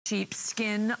cheap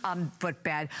skin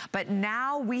footbed. But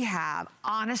now we have,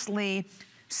 honestly,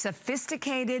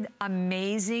 sophisticated,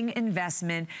 amazing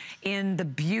investment in the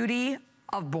beauty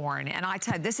of Born. And I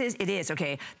tell you, this is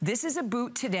a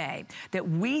boot today that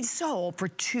we sold for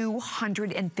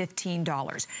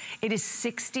 $215. It is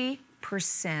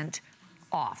 60%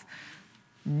 off.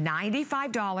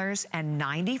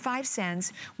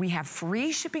 $95.95. We have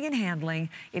free shipping and handling.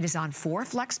 It is on 4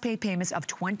 flex pay payments of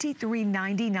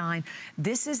 $23.99.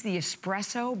 This is the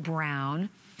espresso brown.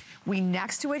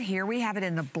 Next to it here, we have it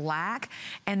in the black,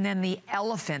 and then the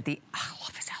elephant. I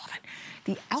love this elephant.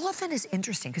 The elephant is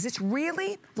interesting because it's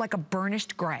really like a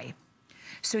burnished gray.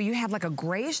 So you have like a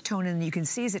grayish tone, and you can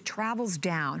see as it travels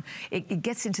down, it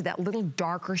gets into that little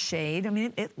darker shade. I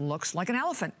mean, it looks like an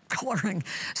elephant coloring.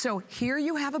 So here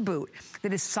you have a boot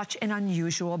that is such an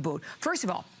unusual boot. First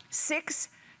of all,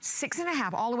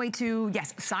 6.5 all the way to,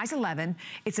 yes, size 11.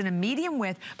 It's in a medium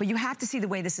width, but you have to see the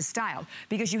way this is styled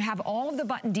because you have all of the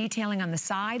button detailing on the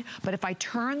side, but if I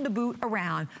turn the boot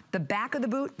around, the back of the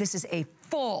boot, this is a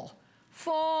full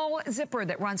zipper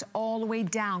that runs all the way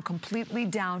down, completely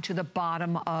down to the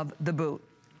bottom of the boot.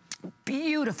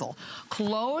 Beautiful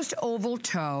closed oval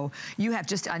toe. You have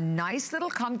just a nice little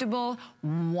comfortable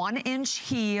 1-inch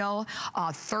heel,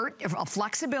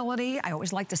 flexibility. I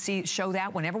always like to show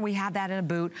that whenever we have that in a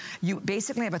boot. You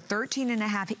basically have a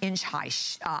 13.5-inch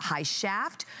high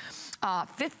shaft,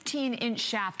 15-inch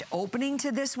shaft opening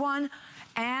to this one.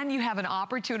 And you have an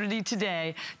opportunity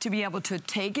today to be able to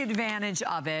take advantage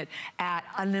of it at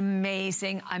an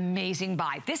amazing, amazing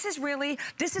buy. This is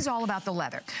all about the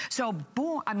leather. So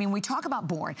Born, I mean, we talk about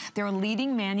Born. They're a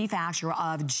leading manufacturer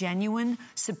of genuine,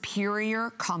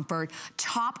 superior comfort,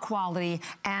 top quality,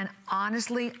 and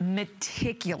honestly,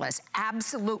 meticulous,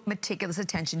 absolute meticulous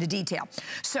attention to detail.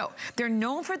 So they're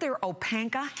known for their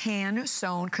Opanka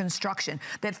hand-sewn construction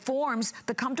that forms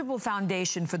the comfortable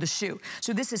foundation for the shoe.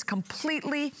 So this is completely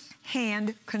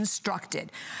hand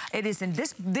constructed. It is in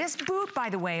this boot, by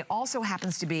the way, also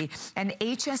happens to be an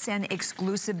HSN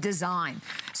exclusive design.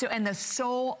 So, and the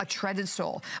sole, a treaded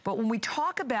sole. But when we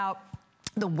talk about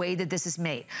the way that this is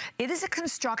made, it is a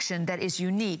construction that is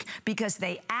unique because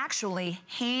they actually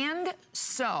hand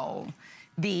sew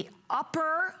the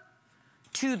upper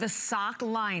to the sock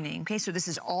lining. Okay, so this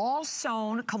is all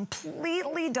sewn,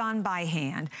 completely done by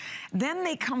hand. Then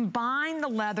they combine the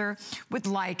leather with,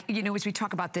 like, you know, as we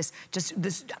talk about this, just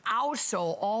this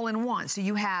outsole all in one. So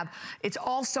you have, it's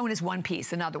all sewn as one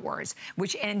piece, in other words,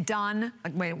 and done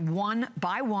one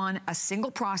by one, a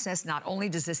single process. Not only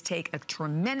does this take a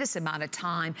tremendous amount of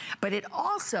time, but it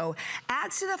also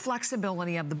adds to the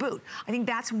flexibility of the boot. I think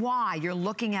that's why you're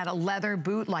looking at a leather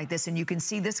boot like this and you can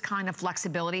see this kind of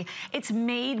flexibility. It's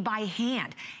made by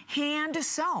hand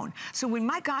sewn. So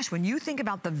my gosh, when you think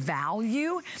about the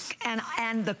value and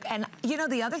you know,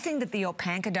 the other thing that the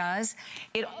Opanka does,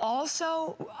 it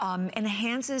also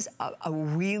enhances a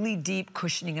really deep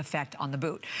cushioning effect on the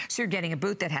boot. So you're getting a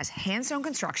boot that has hand sewn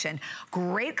construction,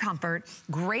 great comfort,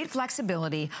 great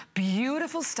flexibility,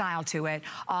 beautiful style to it.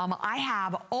 I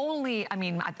have only, I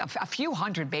mean, a few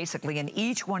hundred basically in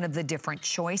each one of the different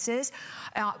choices.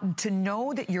 To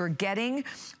know that you're getting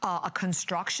a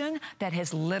construction that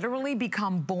has literally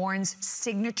become Born's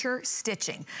signature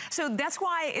stitching. So that's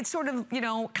why it's sort of, you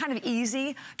know, kind of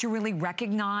easy to really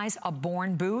recognize a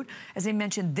Born boot. As I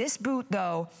mentioned, this boot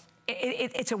though,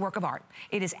 it's a work of art.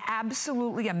 It is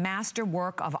absolutely a master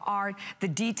work of art. The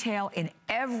detail in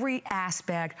every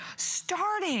aspect,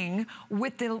 starting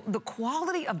with the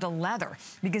quality of the leather,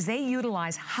 because they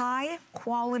utilize high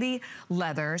quality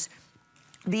leathers.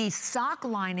 The sock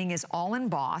lining is all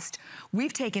embossed.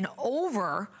 We've taken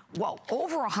over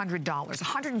 $100,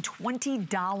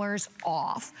 $120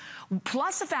 off,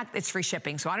 plus the fact that it's free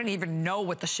shipping, so I don't even know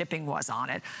what the shipping was on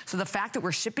it. So the fact that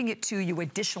we're shipping it to you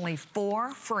additionally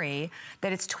for free,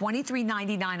 that it's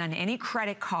 $23.99 on any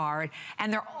credit card,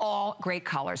 and they're all great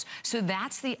colors. So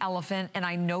that's the elephant, and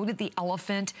I know that the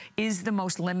elephant is the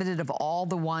most limited of all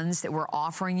the ones that we're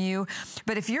offering you.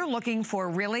 But if you're looking for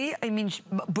really, I mean,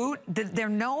 boot, they're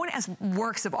known as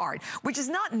works of art, which is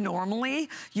not normally,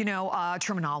 you know,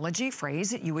 terminology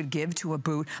phrase that you would give to a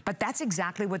boot, but that's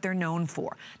exactly what they're known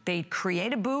for. They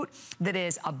create a boot that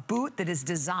is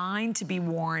designed to be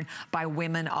worn by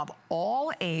women of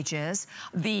all ages.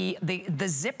 The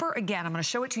zipper, again, I'm going to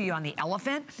show it to you on the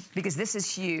elephant because this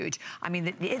is huge. I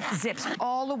mean, it zips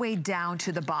all the way down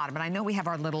to the bottom, and I know we have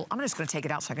our little, I'm just going to take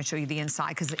it out so I can show you the inside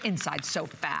because the inside's so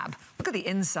fab. Look at the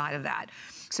inside of that.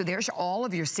 So there's all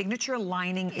of your signature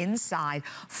lining inside,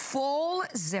 full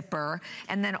zipper,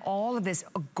 and then all of this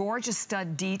gorgeous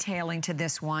stud detailing to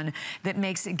this one that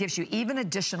gives you even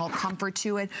additional comfort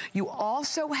to it. You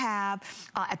also have,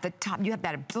 at the top, you have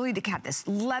that ability to have this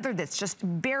leather that's just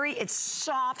it's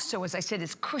soft. So as I said,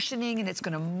 it's cushioning and it's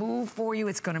gonna move for you.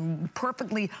 It's gonna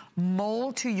perfectly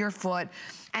mold to your foot.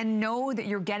 And know that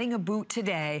you're getting a boot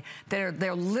today.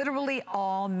 They're literally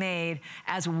all made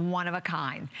as one of a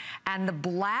kind. And the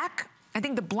black, I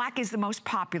think the black is the most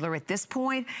popular at this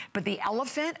point, but the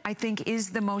elephant, I think,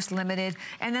 is the most limited.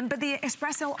 And then, but the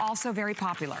espresso, also very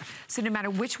popular. So no matter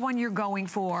which one you're going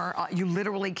for, you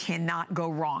literally cannot go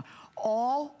wrong.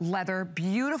 All leather,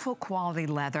 beautiful quality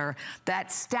leather.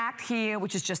 That stacked heel,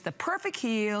 which is just the perfect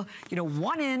heel, you know,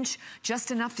 1 inch, just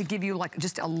enough to give you like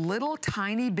just a little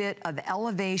tiny bit of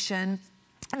elevation.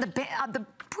 And the brand,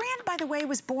 by the way,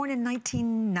 was born in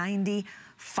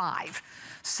 1995.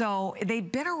 So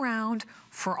they've been around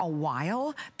for a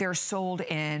while. They're sold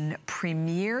in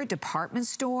premier department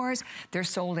stores. They're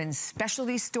sold in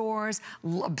specialty stores,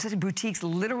 boutiques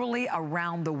literally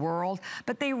around the world.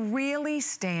 But they really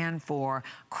stand for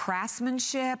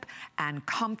craftsmanship and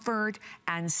comfort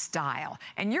and style.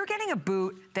 And you're getting a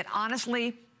boot that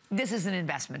honestly, this is an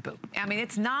investment boot. I mean,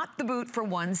 it's not the boot for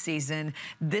one season.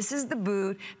 This is the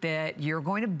boot that you're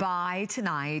going to buy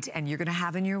tonight and you're gonna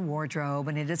have in your wardrobe,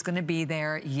 and it is gonna be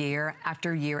there year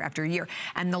after year after year.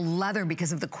 And the leather,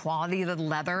 because of the quality of the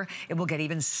leather, it will get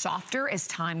even softer as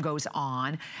time goes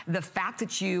on. The fact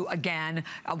that you, again,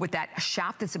 with that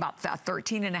shaft that's about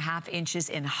 13.5 inches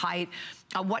in height,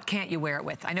 what can't you wear it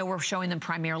with? I know we're showing them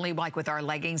primarily like with our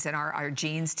leggings and our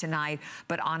jeans tonight,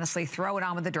 but honestly, throw it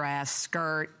on with a dress,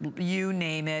 skirt, you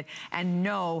name it, and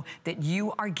know that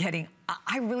you are getting,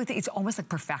 I really think it's almost like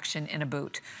perfection in a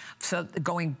boot. So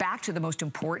going back to the most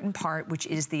important part, which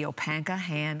is the Opanka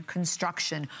hand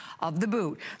construction of the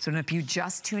boot. So if you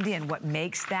just tuned in, what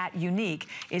makes that unique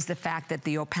is the fact that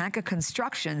the Opanka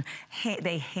construction,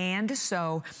 they hand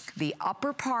sew the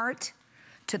upper part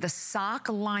to the sock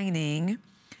lining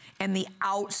and the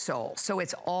outsole. So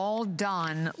it's all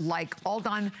done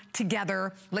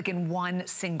together, like in one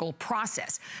single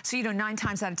process. So, you know, 9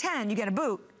 times out of 10, you get a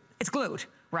boot, it's glued,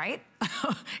 right?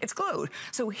 It's glued.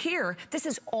 So here, this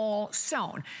is all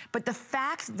sewn. But the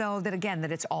fact, though, that again,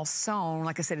 that it's all sewn,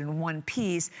 like I said, in one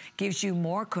piece, gives you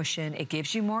more cushion, it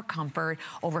gives you more comfort,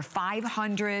 over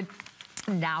 500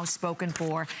 now spoken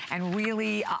for, and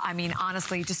really, I mean,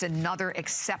 honestly, just another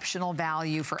exceptional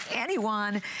value for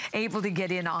anyone able to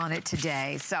get in on it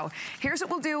today. So here's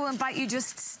what we'll do. We'll invite you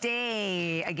just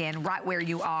stay, again, right where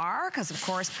you are, because, of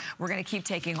course, we're going to keep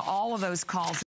taking all of those calls.